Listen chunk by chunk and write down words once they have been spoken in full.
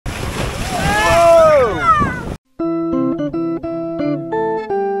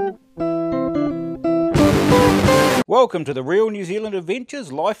Welcome to the Real New Zealand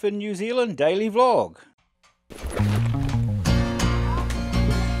Adventures Life in New Zealand daily vlog.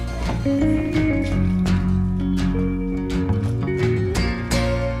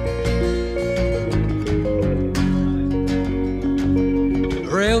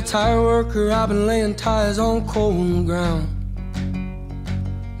 Rail tire worker, I've been laying tires on cold ground.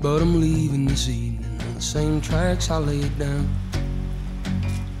 But I'm leaving this evening on the same tracks I laid down.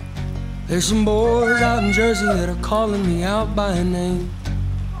 There's some boys out in Jersey that are calling me out by name.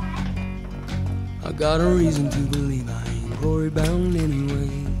 I got a reason to believe I ain't glory bound anyway.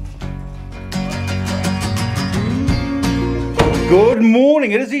 Good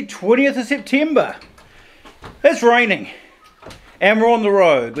morning, it is the 20th of September. It's raining and we're on the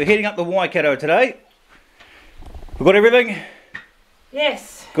road. We're heading up the Waikato today. We've got everything.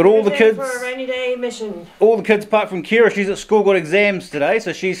 Yes. Got all the kids. For a rainy day mission. All the kids apart from Kira, she's at school, got exams today,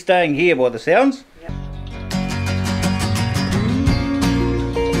 so she's staying here by the sounds. Yep.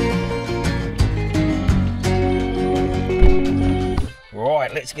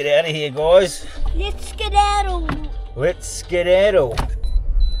 Right, let's get out of here, guys. Let's skedaddle. Let's skedaddle.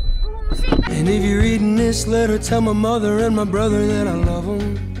 And if you're reading this letter, tell my mother and my brother that I love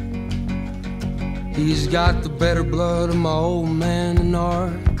them. He's got the better blood of my old man and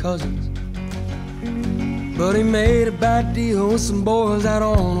our cousins. But he made a bad deal with some boys out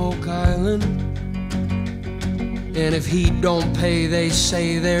on Oak Island. And if he don't pay, they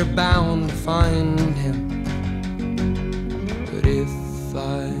say they're bound to find him. But if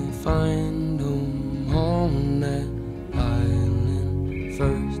I find him on that island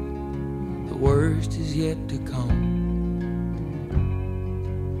first, the worst is yet to come.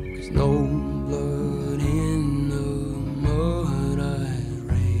 'Cause no blood in the mud, I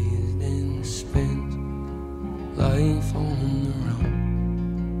raised and spent life on the run.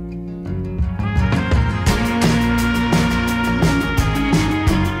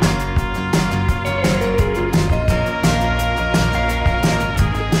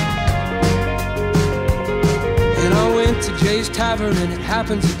 And I went to Jay's Tavern, and it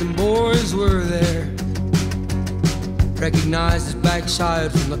happens that them boys were there. Recognized his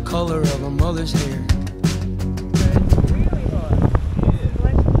backside from the color of a mother's hair.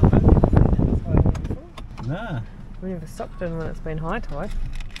 Nah. We never stopped in when it's been high tide.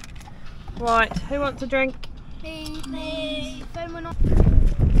 Right, who wants a drink? Me. Phone went off.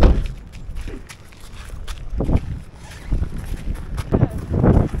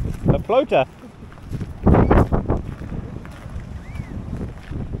 A floater.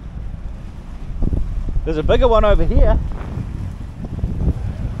 There's a bigger one over here.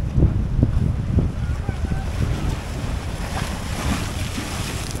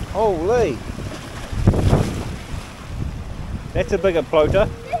 Holy! That's a bigger floater.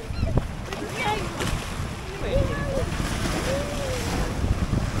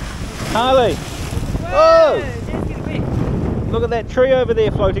 Harley! Oh! Look at that tree over there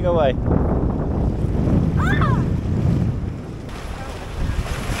floating away.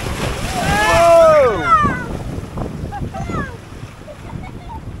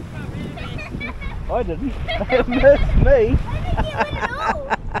 I didn't. It missed me.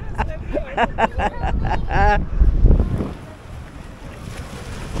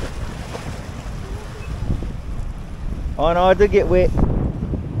 Oh no, I did get wet.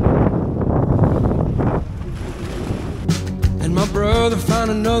 And my brother found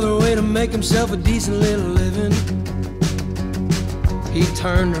another way to make himself a decent little living. He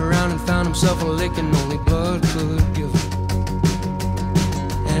turned around and found himself a licking only blood could give him.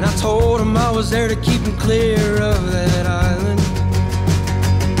 And I told him I was there to keep him clear of that island.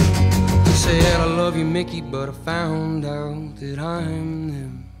 He said, I love you, Mickey, but I found out that I'm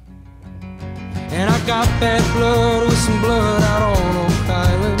them. And I got bad blood with some blood out on Oak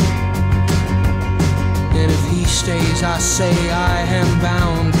Island. And if he stays, I say I am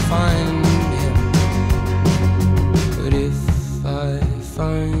bound to find him. But if I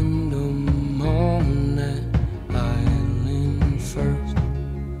find him on that island first,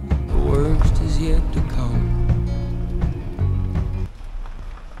 the worst is yet to come.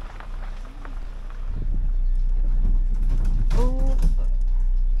 Oh,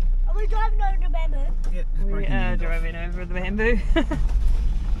 Are we driving over the bamboo? Yeah, we are driving over the bamboo.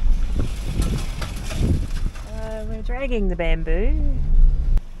 We're dragging the bamboo.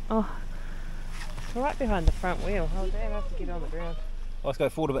 Oh, it's right behind the front wheel. Oh damn, I have to get on the ground. Let's go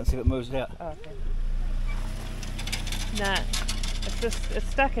forward a bit and see if it moves out. Oh, okay. Nah, it's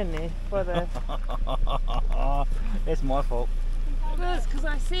stuck in there by the... That's my fault. It's because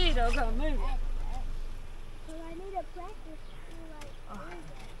I said I was going to move it. So I need to practice.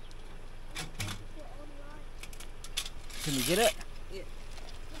 Can we get it?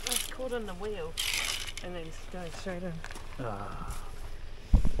 It's caught in the wheel and then it's going straight in.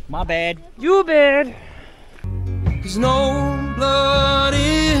 My bad. Your bad. There's no blood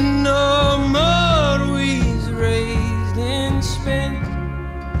in the mud, we's raised and spent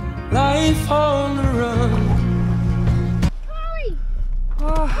life on the run. Hurry!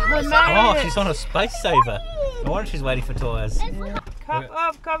 Oh, we made Oh, it. she's on a space saver. No wonder she's waiting for tyres. And Cup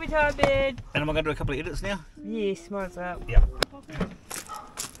of coffee time, bed. am I going to do a couple of edits now? Yes, mine's up. Yep.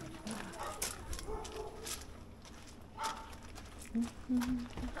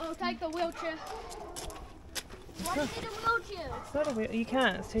 I'll take the wheelchair. Why do you need a wheelchair? It's not a wheel. You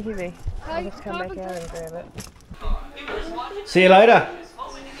can't. It's too heavy. I'll have to come back out and grab it. See you later.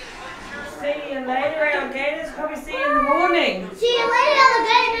 See you later, alligators. Probably see you in the morning. See you later,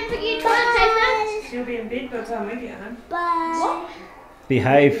 alligator. Don't forget your toilet paper. She'll be in bed by the time we get home. Bye.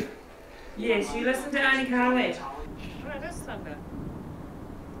 Behave. Yes, you listen to Auntie Carly. Oh, this thunder.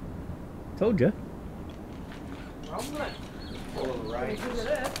 Told you. Rumbling. All of the rain. Look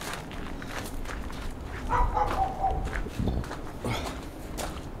at this.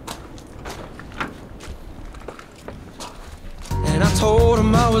 And I told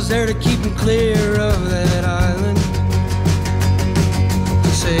him I was there to keep him clear of that island.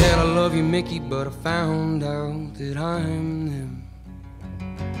 He said, I love you, Mickey, but I found out that I'm them.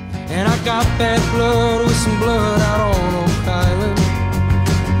 And I got bad blood with some blood out on Oak Island.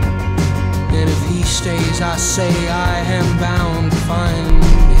 And if he stays, I say I am bound to find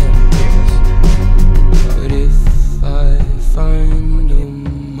him. But if I find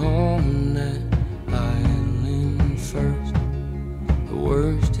him on that island first, the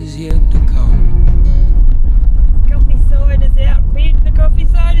worst is yet to come. Coffee side is out, Pete. The coffee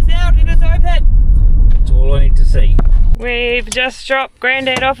side is out. It is open. That's all I need to see. We've just dropped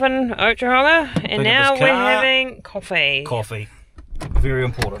Grandad off in Otahonga and now we're having coffee. Coffee. Very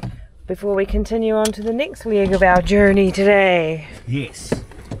important. Before we continue on to the next leg of our journey today. Yes.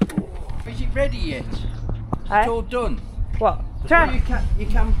 Is it ready yet? Hey? It's all done. What? You Try.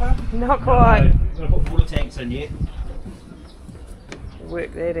 camper? Not quite. I'm going to put water tanks in yet.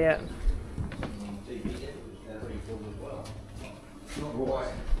 Work that out.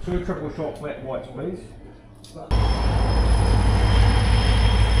 Two triple shot flat whites, please.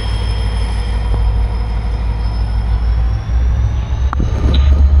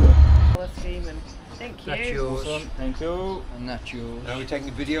 Thank you. That's yours. Thank you. And that's yours. Are we taking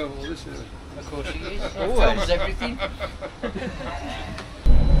a video of all this? Of course he is. Always everything.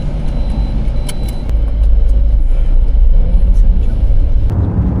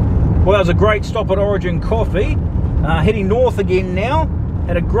 Well, that was a great stop at Origin Coffee. Heading north again now.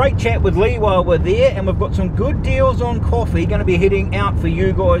 Had a great chat with Lee while we're there, and we've got some good deals on coffee going to be heading out for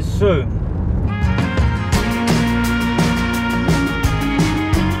you guys soon.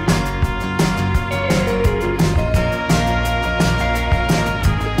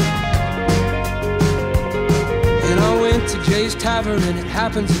 And I went to Jay's Tavern, and it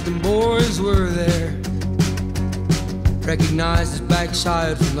happens that the boys were there. Recognized his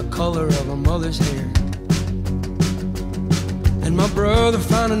backside from the color of my mother's hair. And my brother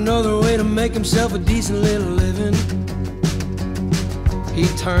found another way to make himself a decent little living. He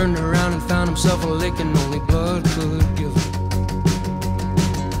turned around and found himself a licking only blood could give him.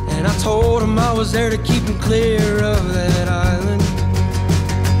 And I told him I was there to keep him clear of that island.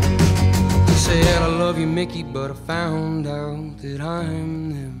 He said, I love you, Mickey, but I found out that I'm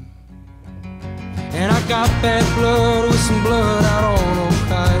them. And I got bad blood with some blood out on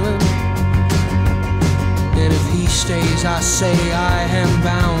Oak Island. And if he stays, I say I am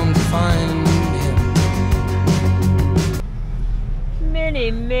bound to find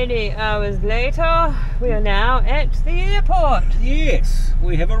him. Many hours later, we are now at the airport. Yes,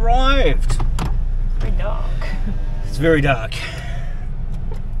 we have arrived. Very dark. It's very dark.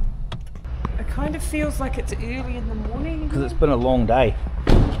 It kind of feels like it's early in the morning. Because it's been a long day.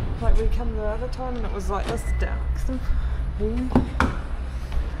 Like we come the other time and it was like this dark. So,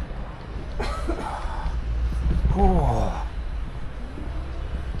 Oh.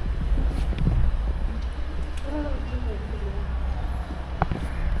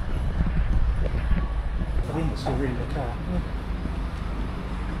 I think it's still in the car.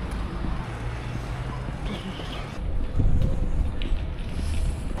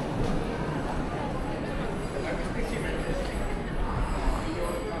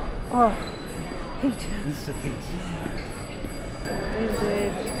 oh, heat. It's the heat.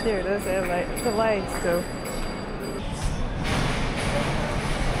 There it is, it's delayed still.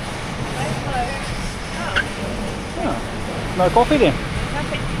 No coffee then.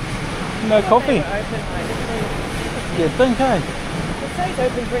 No coffee. Open, You'd think, eh? It says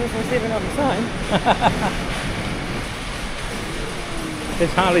open 24/7 on the sign.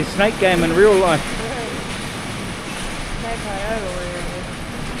 There's hardly snake game in real life. Snake IO or whatever it is.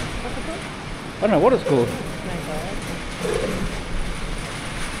 What's it called? I don't know what it's called. Snake IO.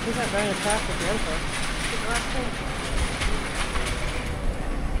 He's not going to park with the other one.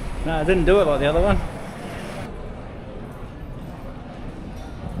 No, I didn't do it like the other one.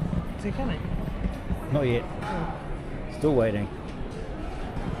 Is he coming? Not yet. Still waiting.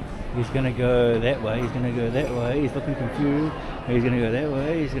 He's going to go that way, he's going to go that way, he's looking confused. He's going to go that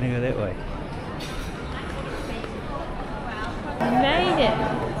way, he's going to go that way. Made it!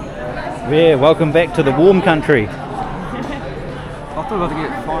 Yeah, welcome back to the warm country. I thought I was going to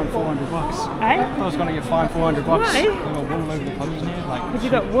get fined $400. Eh? I thought I was going to get fined $400. Why? I got wool all over the clothes now. Like, Because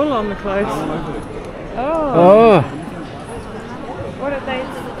you got wool on the clothes. all over it. Oh. Oh, What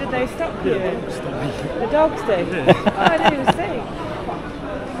did they stop you? The dogs did? Oh, I didn't even see.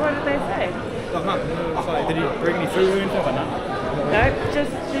 What did they say? Like, no, it's like, did he bring any food or anything? Like, no. No,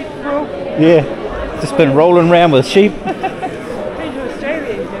 just sheep wool. yeah. Just been rolling around with sheep. Been to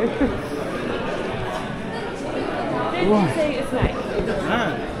Australia, you do. Did you see a snake? No.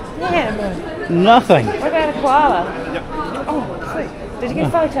 Yeah, man. Nothing. What about a koala? Yep. Oh, sweet. Did you get a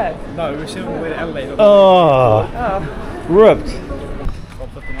photo? No, we were still on the way to Adelaide. Oh, Oh. ripped.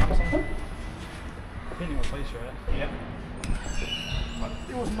 $12.59 or something. Depending on place you're at. Yep. But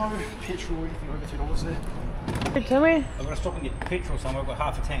there was no petrol or anything over $2 there. Hey, Tommy, I've got to stop and get petrol somewhere. I've got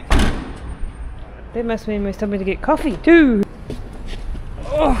half a tank. that must mean we're stopping to get coffee too.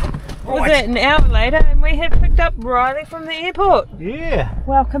 Oh, was Right. it an hour later and we have picked up Riley from the airport. Yeah.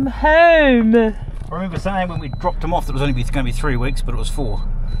 Welcome home. I remember saying when we dropped him off that it was only going to be 3 weeks, but it was 4.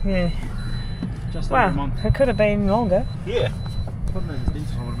 Yeah. Just over a Wow, month. it could have been longer. Yeah. Probably his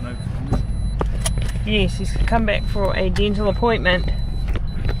dentist would have been over for me. Yes, he's come back for a dental appointment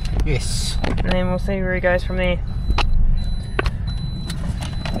Yes. and then we'll see where he goes from there.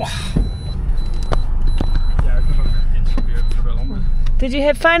 Yeah, I could have been dentist would be over for a bit longer. Did you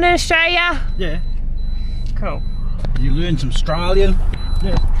have fun in Australia? Yeah. Cool. You learned some Australian.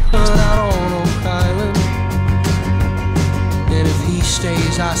 Yeah. out on Oak Island. And if he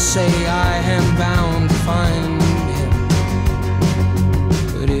stays, I say I am bound to find him.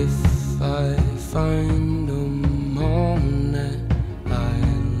 But if I find him on that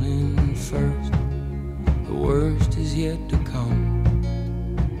island first, the worst is yet to come.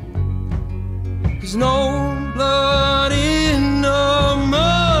 There's no blood in the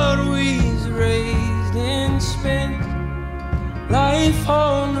mud we's raised and spent. Life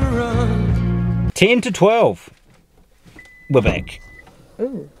on the run. 10 to 12. We're back.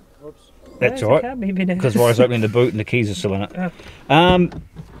 Ooh. That's all right. Because Ryan's opening the boot and the keys are still in it.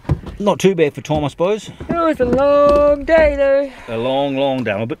 Not too bad for Tom, I suppose. It was a long day though. A long, long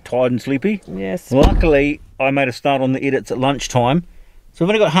day. I'm a bit tired and sleepy. Yes. Luckily, I made a start on the edits at lunchtime. So we've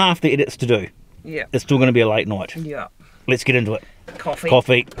only got half the edits to do. Yeah. It's still going to be a late night. Yeah. Let's get into it. Coffee.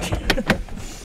 Coffee.